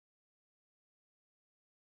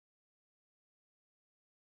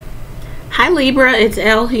Hi Libra, it's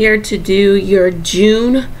Elle here to do your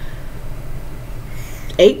June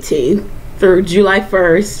 18th through July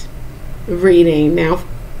 1st reading. Now,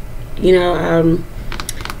 you know,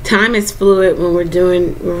 time is fluid when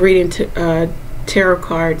we're reading tarot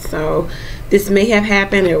cards, so this may have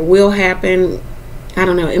happened, it will happen. I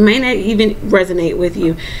don't know, it may not even resonate with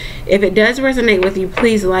you. If it does resonate with you,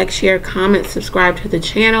 please like, share, comment, subscribe to the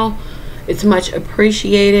channel. It's much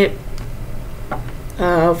appreciated.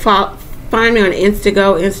 Find me on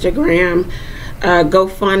Instagram,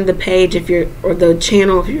 GoFund the page or the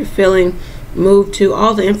channel if you're feeling moved to.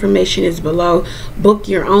 All the information is below. Book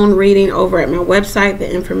your own reading over at my website. The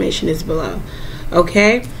information is below.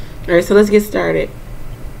 Okay? All right, so let's get started.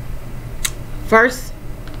 First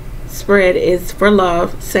spread is for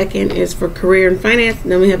love. Second is for career and finance.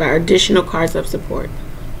 And then we have our additional cards of support.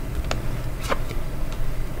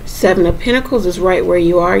 Seven of Pentacles is right where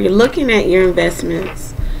you are. You're looking at your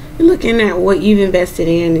investments. You're looking at what you've invested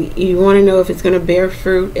in. You want to know if it's going to bear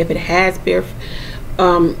fruit, if it has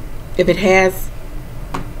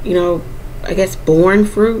you know, I guess borne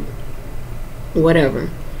fruit, whatever.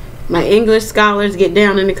 My English scholars, get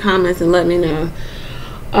down in the comments and let me know.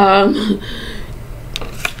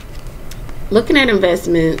 Looking at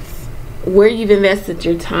investments, where you've invested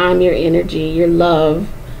your time, your energy, your love.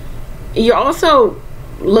 You're also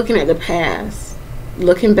looking at the past,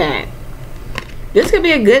 looking back. This could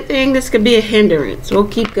be a good thing, this could be a hindrance. We'll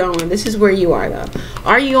keep going. This is where you are though.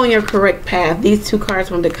 Are you on your correct path? These two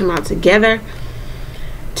cards want to come out together.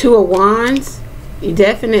 Two of Wands. You're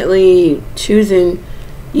definitely choosing,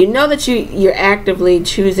 you know that you're actively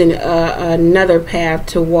choosing another path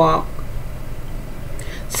to walk.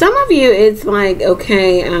 Some of you, it's like,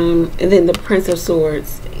 okay, and then the Prince of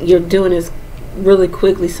Swords. You're doing this really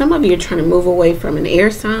quickly. Some of you are trying to move away from an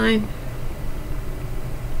air sign.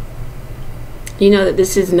 You know that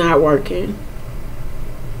this is not working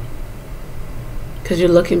because you're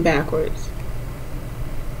looking backwards.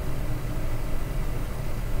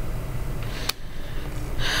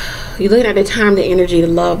 You're looking at the time, the energy, the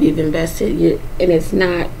love you've invested, and it's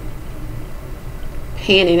not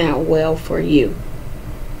panning out well for you.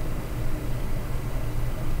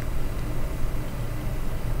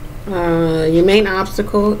 Your main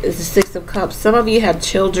obstacle is the Six of Cups. Some of you have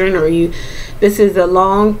children, or this is a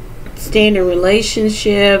long-standing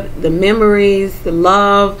relationship. The memories, the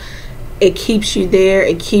love, it keeps you there.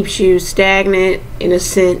 It keeps you stagnant in a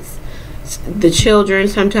sense. The children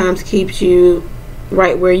sometimes keeps you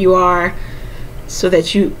right where you are, so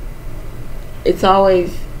that it's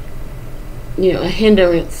always, you know, a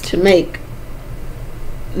hindrance to make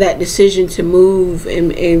that decision to move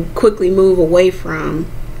and quickly move away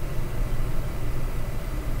from.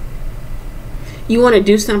 You want to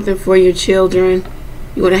do something for your children.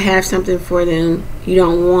 You want to have something for them. You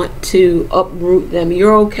don't want to uproot them.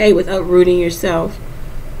 You're okay with uprooting yourself.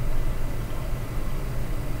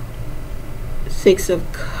 Six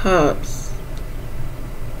of Cups.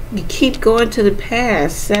 You keep going to the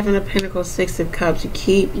past. Seven of Pentacles, Six of Cups. You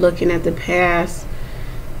keep looking at the past.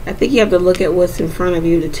 I think you have to look at what's in front of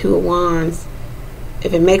you, the Two of Wands.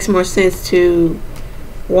 If it makes more sense to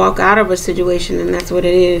walk out of a situation, then that's what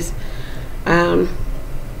it is.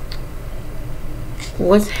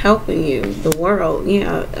 What's helping you? The world.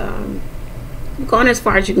 Yeah. Going as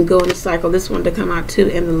far as you can go in the cycle. This one to come out too.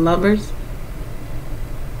 And the Lovers.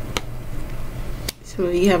 Some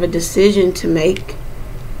of you have a decision to make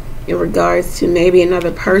in regards to maybe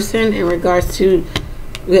another person. In regards to,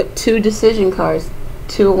 we have two decision cards.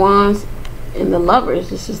 Two of Wands and the Lovers.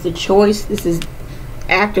 This is the choice. This is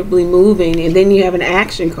actively moving. And then you have an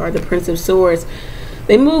action card, the Prince of Swords.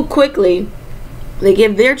 They move quickly. They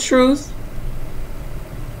give their truth,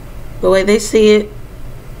 the way they see it.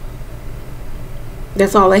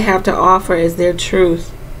 That's all they have to offer is their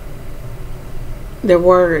truth, their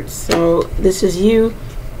words. So this is you,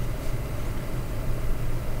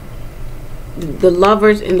 the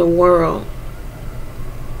Lovers in the world.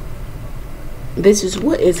 This is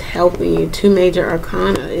what is helping you. Two major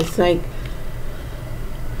arcana. It's like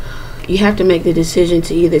you have to make the decision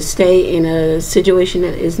to either stay in a situation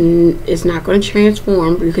that is not going to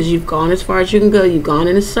transform, because you've gone as far as you can go. You've gone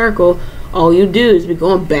in a circle. All you do is be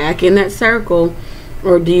going back in that circle.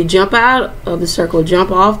 Or do you jump out of the circle,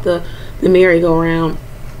 jump off the merry-go-round,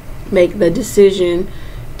 make the decision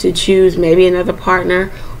to choose maybe another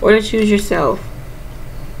partner or to choose yourself.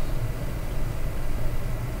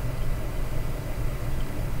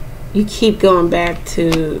 You keep going back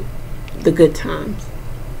to the good times.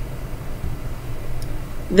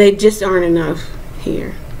 They just aren't enough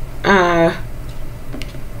here. How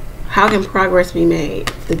can progress be made?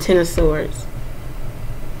 The Ten of Swords.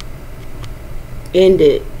 End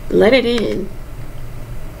it. Let it end.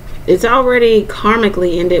 It's already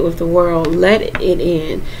karmically ended with the world. Let it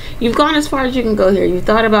end. You've gone as far as you can go here. You've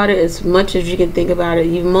thought about it as much as you can think about it.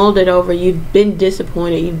 You've molded over. You've been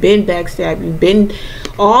disappointed. You've been backstabbed. You've been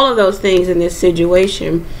all of those things in this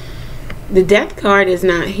situation. The Death card is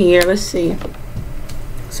not here. Let's see.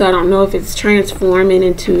 So I don't know if it's transforming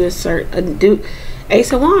into Ace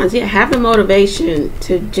of Wands. Yeah, have the motivation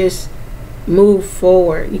to just move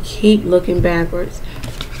forward. You keep looking backwards.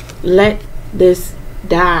 Let this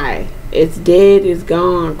die. It's dead. It's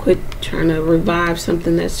gone. Quit trying to revive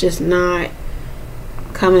something that's just not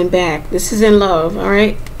coming back. This is in love. All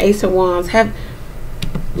right, Ace of Wands.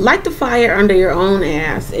 Light the fire under your own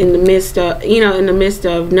ass in the midst of, in the midst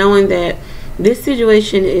of knowing that this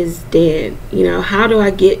situation is dead. How do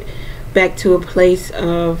I get back to a place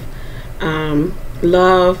of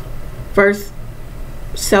love? First,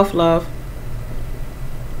 self-love.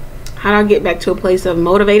 How do I get back to a place of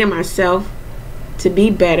motivating myself to be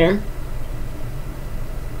better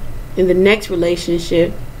in the next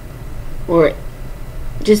relationship, or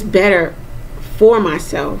just better for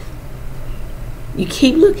myself? You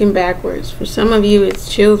keep looking backwards. For some of you,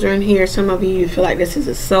 it's children here. Some of you feel like this is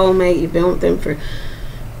a soulmate. You've been with them for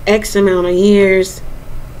X amount of years.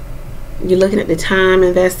 You're looking at the time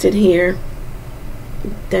invested here.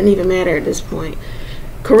 Doesn't even matter at this point.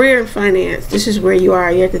 Career and finance. This is where you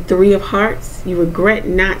are. You're at the Three of Hearts. You regret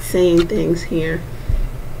not saying things here.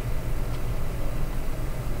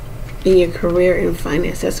 In your career and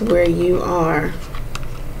finance, that's where you are.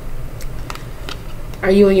 Are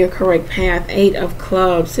you on your correct path? Eight of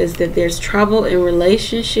Clubs says that there's trouble in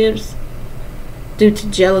relationships due to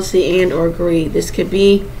jealousy and or greed. This could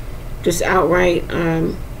be just outright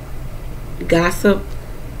gossip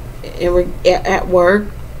at work,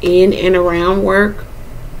 in and around work.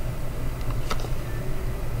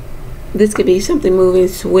 This could be something moving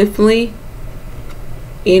swiftly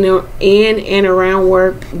in and around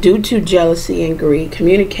work due to jealousy and greed.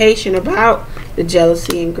 Communication about the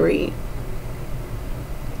jealousy and greed.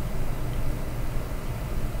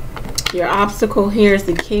 Your obstacle here is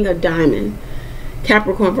the King of Diamonds.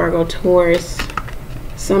 Capricorn, Virgo, Taurus,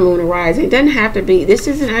 Sun, Moon, and Rising. It doesn't have to be. This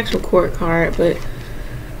is an actual court card, but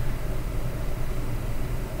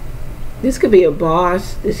this could be a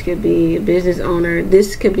boss. This could be a business owner.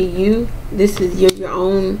 This could be you. This is your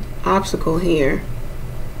own obstacle here.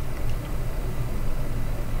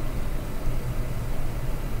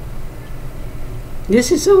 This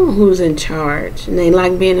is someone who's in charge, and they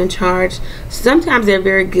like being in charge. Sometimes they're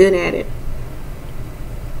very good at it.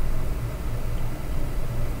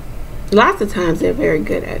 Lots of times they're very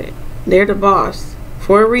good at it. They're the boss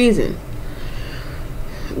for a reason.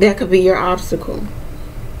 That could be your obstacle.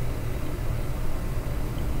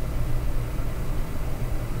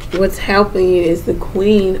 What's helping you is the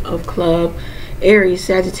Queen of Clubs. Aries,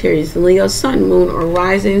 Sagittarius, Leo, Sun, Moon, or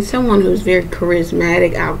Rising. Someone who's very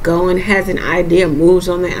charismatic, outgoing, has an idea, moves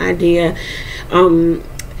on the idea,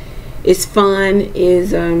 is fun,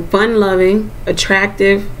 is fun-loving,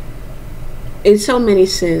 attractive in so many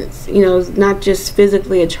sense. Not just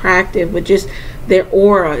physically attractive, but just their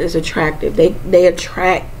aura is attractive. They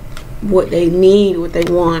attract what they need, what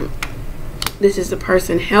they want. This is the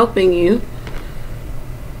person helping you.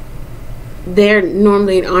 They're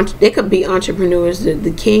normally they could be entrepreneurs.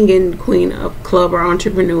 The King and Queen of Clubs are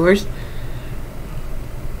entrepreneurs.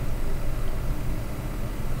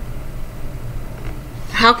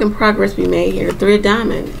 How can progress be made here? Three of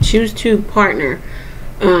Diamonds. Choose to partner.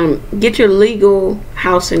 Get your legal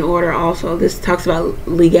house in order also. This talks about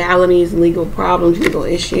legalities, legal problems, legal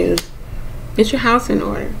issues. Get your house in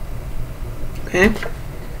order. Okay.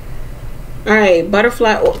 All right.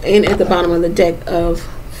 Butterfly, and at the bottom of the deck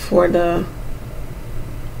for the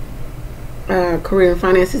career and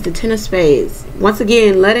finances, the Ten of Spades. Once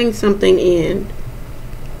again, letting something in.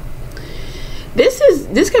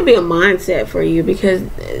 This could be a mindset for you, because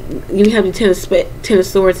you have the Ten of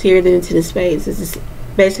Swords here, then the Ten of Spades. This is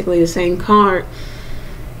basically the same card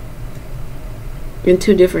in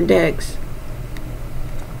two different decks.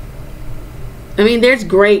 I mean, there's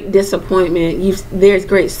great disappointment. There's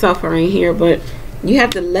great suffering here, but you have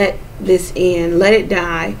to let this in. Let it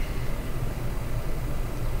die.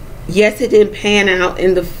 Yes, it didn't pan out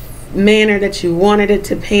in the manner that you wanted it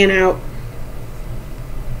to pan out,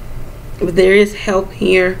 but there is help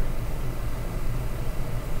here.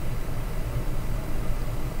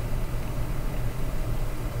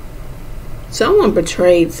 Someone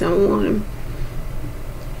betrayed someone.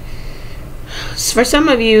 For some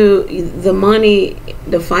of you, the money,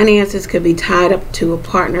 the finances could be tied up to a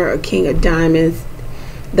partner, a King of Diamonds.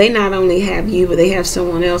 They not only have you, but they have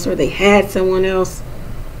someone else, or they had someone else.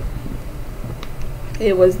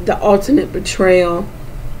 It was the ultimate betrayal.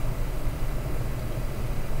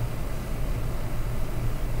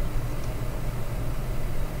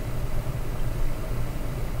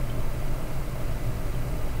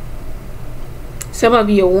 Some of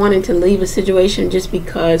you are wanting to leave a situation just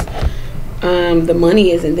because the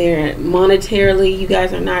money isn't there. Monetarily, you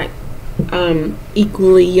guys are not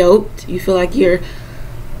equally yoked. You feel like you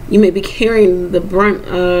may be carrying the brunt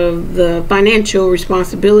of the financial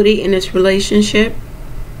responsibility in this relationship.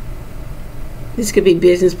 This could be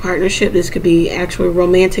business partnership. This could be actual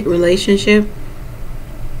romantic relationship.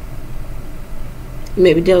 You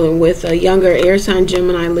may be dealing with a younger air sign,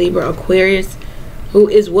 Gemini, Libra, Aquarius, who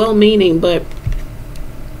is well-meaning but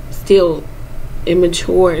still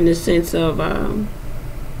immature in the sense of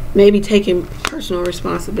maybe taking personal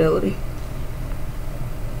responsibility.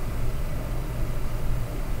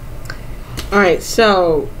 Alright,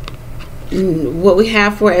 so what we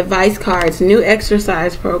have for advice cards, new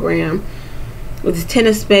exercise program with 10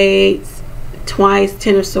 of spades, twice,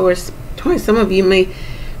 10 of swords, twice. Some of you may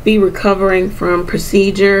be recovering from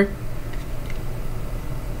procedure.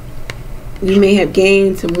 You may have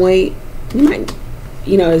gained some weight. You might,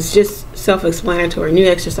 it's just self-explanatory. New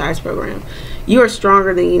exercise program. You are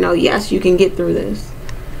stronger than you know. Yes, you can get through this.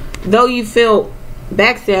 Though you feel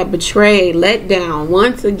backstabbed, betrayed, let down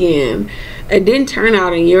once again, it didn't turn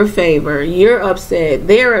out in your favor. You're upset.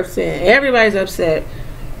 They're upset. Everybody's upset.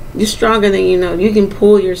 You're stronger than you know. You can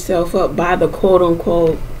pull yourself up by the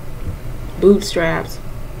quote-unquote bootstraps.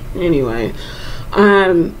 Anyway,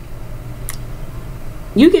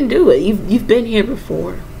 you can do it. You've been here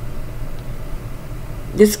before.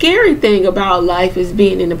 The scary thing about life is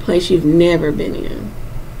being in a place you've never been in.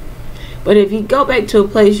 But if you go back to a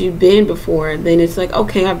place you've been before, then it's like,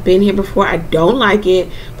 okay, I've been here before. I don't like it,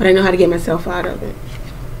 but I know how to get myself out of it.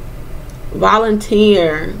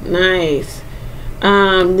 Volunteer. Nice.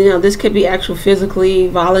 This could be actual physically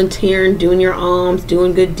volunteering, doing your alms,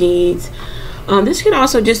 doing good deeds. This could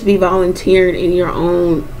also just be volunteered in your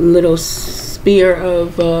own little sphere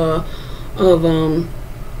of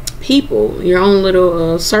people, your own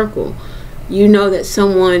little circle. You know that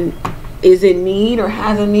someone is in need or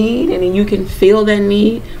has a need, and you can feel that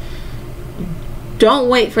need. Don't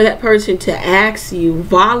wait for that person to ask you.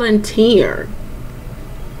 Volunteer.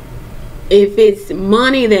 If it's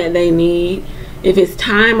money that they need, if it's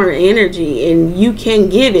time or energy, and you can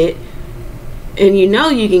give it, and you know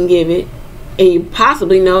you can give it, and you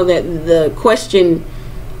possibly know that the question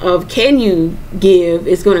of can you give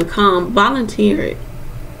is going to come, volunteer it.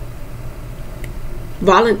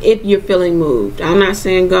 If you're feeling moved. I'm not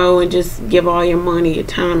saying go and just give all your money, your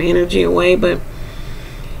time, energy away, but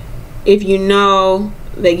if you know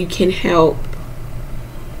that you can help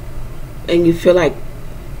and you feel like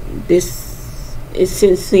this is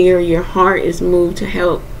sincere, your heart is moved to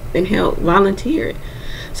help, then help. Volunteer it.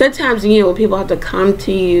 Sometimes, when people have to come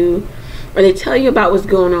to you or they tell you about what's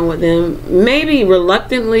going on with them, maybe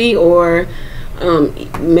reluctantly, or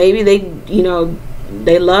maybe they,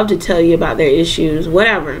 they love to tell you about their issues,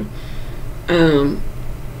 whatever.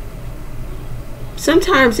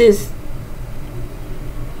 Sometimes it's,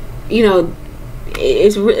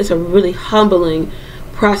 it's a really humbling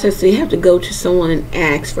process to have to go to someone and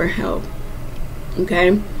ask for help.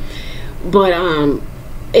 Okay? But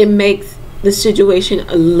it makes the situation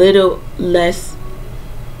a little less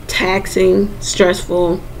taxing,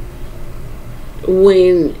 stressful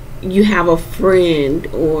when you have a friend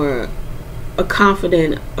or a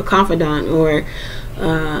confidant, or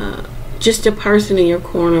just a person in your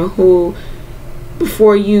corner who,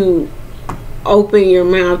 before you open your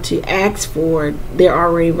mouth to ask for it, they're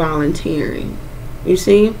already volunteering. You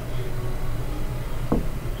see?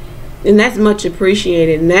 And that's much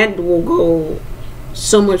appreciated, and that will go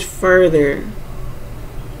so much further.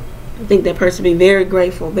 I think that person will be very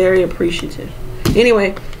grateful, very appreciative.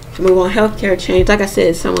 Anyway, move on. Healthcare change. Like I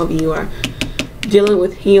said, some of you are dealing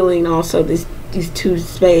with healing also. These two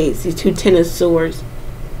spades, these two 10 of swords.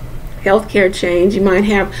 Healthcare change. You might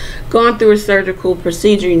have gone through a surgical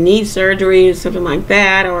procedure. You need surgery or something like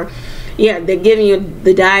that. Or, yeah, they're giving you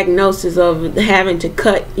the diagnosis of having to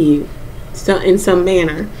cut you in some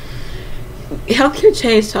manner. Healthcare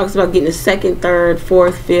change talks about getting a second, third,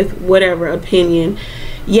 fourth, fifth, whatever opinion.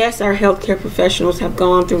 Yes, our healthcare professionals have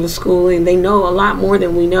gone through the schooling. They know a lot more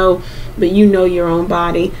than we know, but you know your own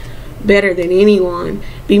body better than anyone.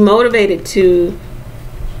 Be motivated to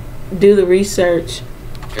do the research,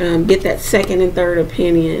 get that second and third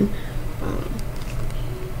opinion.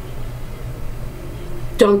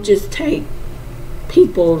 Don't just take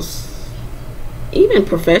people's even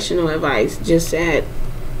professional advice, just at,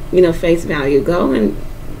 you know, face value. Go and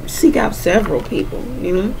seek out several people,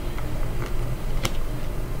 you know.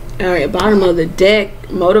 All right, bottom of the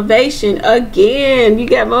deck, motivation again. You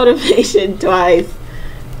got motivation twice.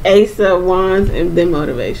 Ace of Wands and then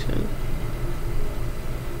motivation.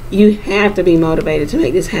 You have to be motivated to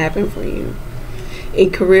make this happen for you.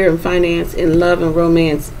 In career and finance, in love and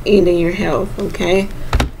romance, and in your health, okay?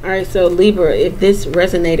 All right, so Libra, if this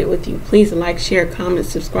resonated with you, please like, share, comment,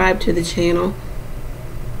 subscribe to the channel.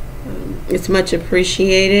 It's much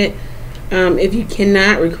appreciated. If you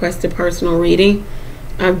cannot request a personal reading,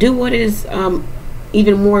 do what is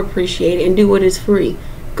even more appreciated, and do what is free.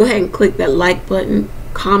 Go ahead and click that like button,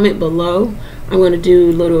 comment below. I'm going to do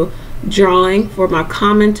a little drawing for my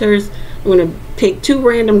commenters. I'm going to pick 2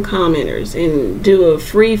 random commenters and do a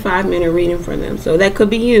free 5-minute reading for them. So that could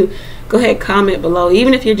be you. Go ahead, comment below.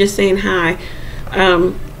 Even if you're just saying hi,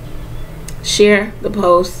 share the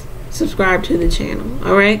post, subscribe to the channel.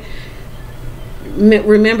 All right.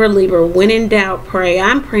 Remember, Libra, when in doubt, pray.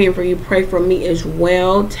 I'm praying for you. Pray for me as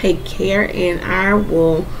well. Take care, and I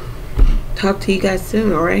will talk to you guys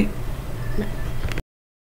soon. All right.